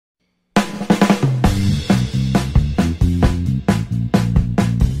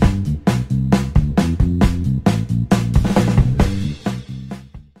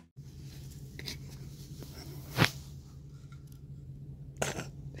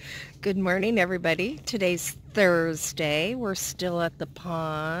Good morning, everybody. Today's Thursday. We're still at the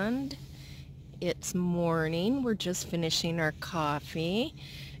pond. It's morning. We're just finishing our coffee.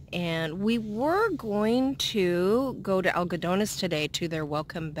 And we were going to go to Algodones today to their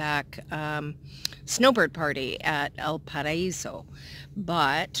welcome back snowbird party at El Paraíso.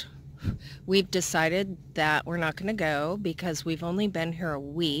 But we've decided that we're not going to go because we've only been here a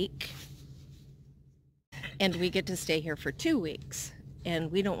week. And we get to stay here for 2 weeks.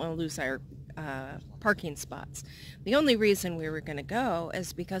 And we don't want to lose our parking spots. The only reason we were going to go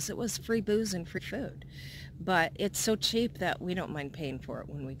is because it was free booze and free food. But it's so cheap that we don't mind paying for it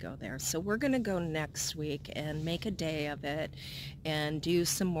when we go there. So we're going to go next week and make a day of it and do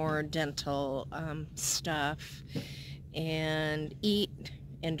some more dental stuff and eat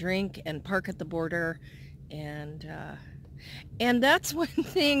and drink and park at the border. And that's one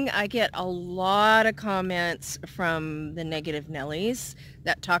thing. I get a lot of comments from the negative Nellies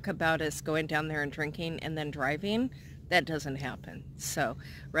that talk about us going down there and drinking and then driving. That doesn't happen. So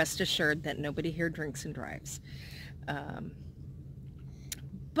rest assured that nobody here drinks and drives.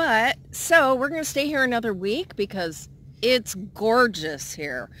 So we're going to stay here another week because it's gorgeous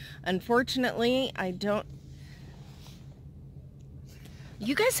here. Unfortunately,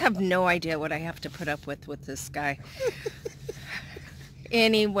 you guys have no idea what I have to put up with this guy.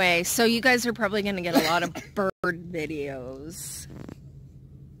 Anyway, so you guys are probably going to get a lot of bird videos.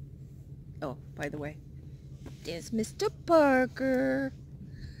 Oh, by the way, there's Mr. Parker.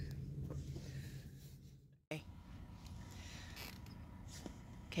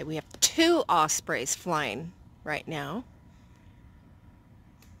 Okay, we have 2 ospreys flying right now.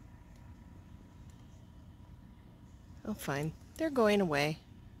 Oh, fine. They're going away.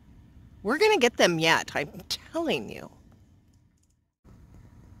 We're going to get them yet, I'm telling you.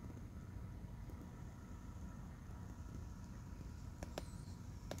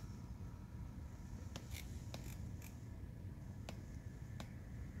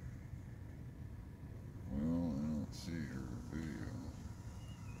 Well, I don't see her video.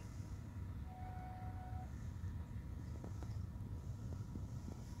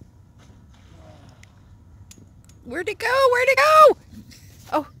 Where'd it go? Where'd it go?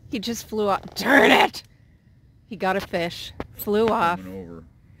 Oh, he just flew off. Darn it! He got a fish. Flew off. Coming over.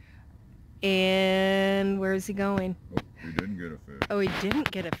 And where is he going? Oh, he didn't get a fish. Oh, he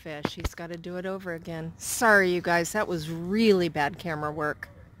didn't get a fish. He's got to do it over again. Sorry, you guys. That was really bad camera work.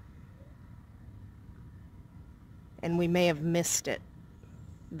 And we may have missed it.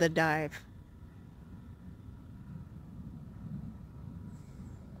 The dive.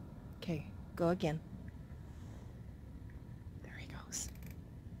 Okay, go again. There he goes.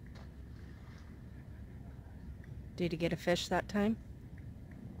 Did he get a fish that time?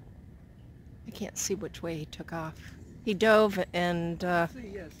 I can't see which way he took off. He dove and... Yes, he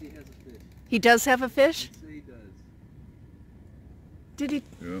has a fish. He does have a fish? I'd say he does. Did he?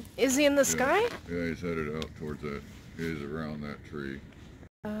 Yeah. Is he in the sky? Yeah, he's headed out towards that. He's around that tree.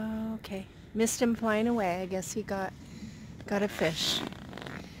 Okay. Missed him flying away. I guess he got a fish.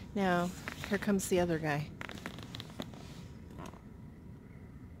 Now, here comes the other guy.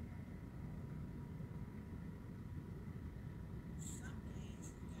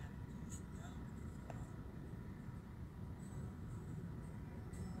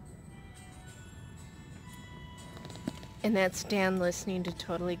 And that's Dan listening to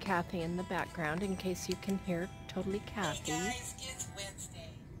Totally Kathy in the background, in case you can hear Totally Kathy. Hey guys, it's Wednesday.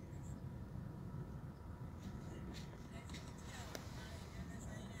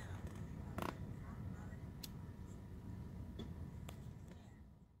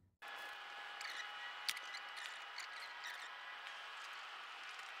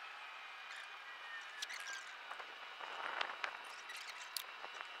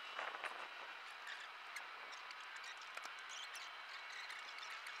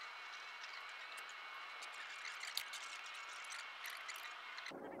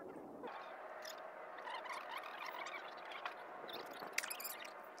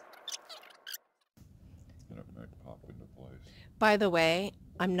 Gonna make pop into place. By the way,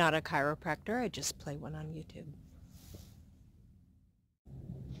 I'm not a chiropractor. I just play one on YouTube.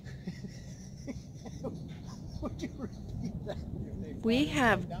 Would you repeat that? We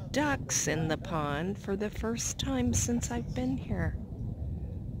have ducks in the pond for the first time since I've been here.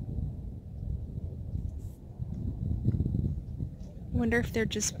 Wonder if they're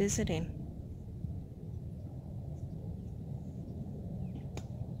just visiting.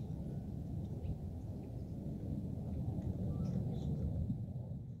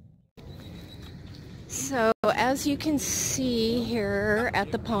 So as you can see here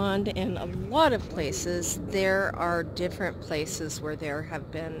at the pond, in a lot of places, there are different places where there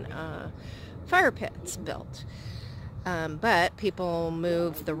have been fire pits built. But people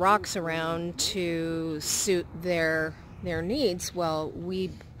move the rocks around to suit their needs. Well,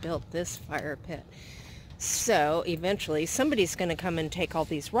 we built this fire pit. So eventually somebody's going to come and take all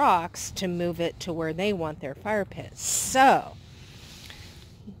these rocks to move it to where they want their fire pit. So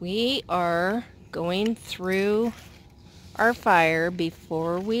we are going through our fire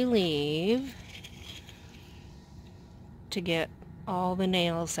before we leave to get all the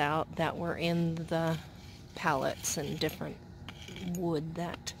nails out that were in the pallets and different wood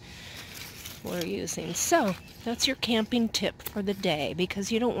that we're using. So that's your camping tip for the day,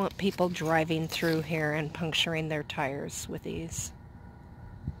 because you don't want people driving through here and puncturing their tires with these.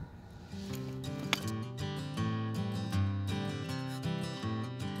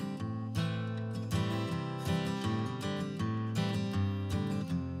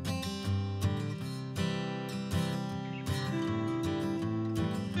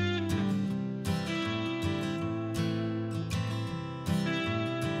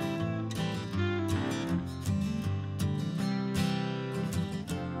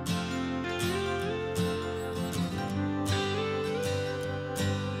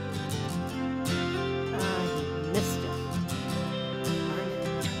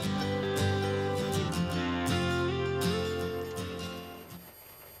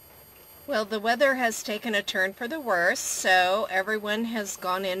 Well, the weather has taken a turn for the worse, so everyone has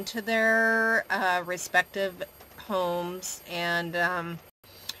gone into their respective homes, and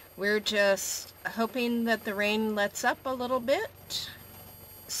we're just hoping that the rain lets up a little bit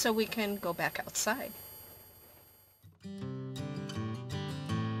so we can go back outside.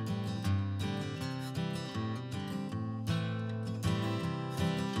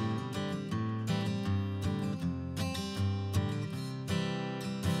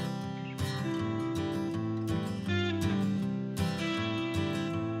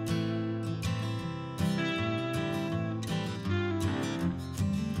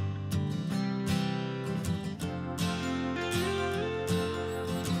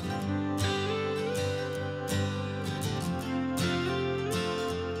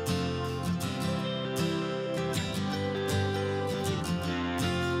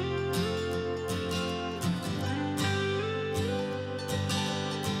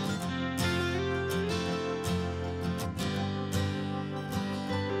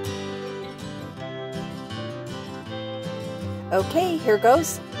 Okay, here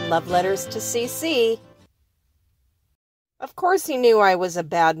goes. Love letters to CC. Of course he knew I was a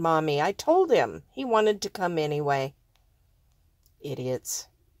bad mommy. I told him. He wanted to come anyway. Idiots.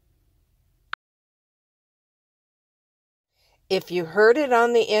 If you heard it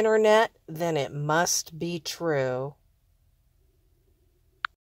on the internet, then it must be true.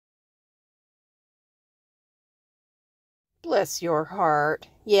 Bless your heart.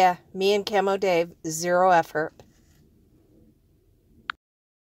 Yeah, me and Camo Dave, 0 effort.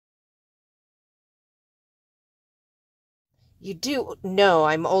 You do know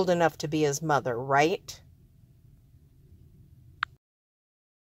I'm old enough to be his mother, right?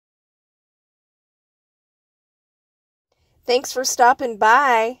 Thanks for stopping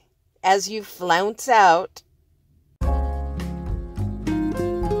by as you flounce out.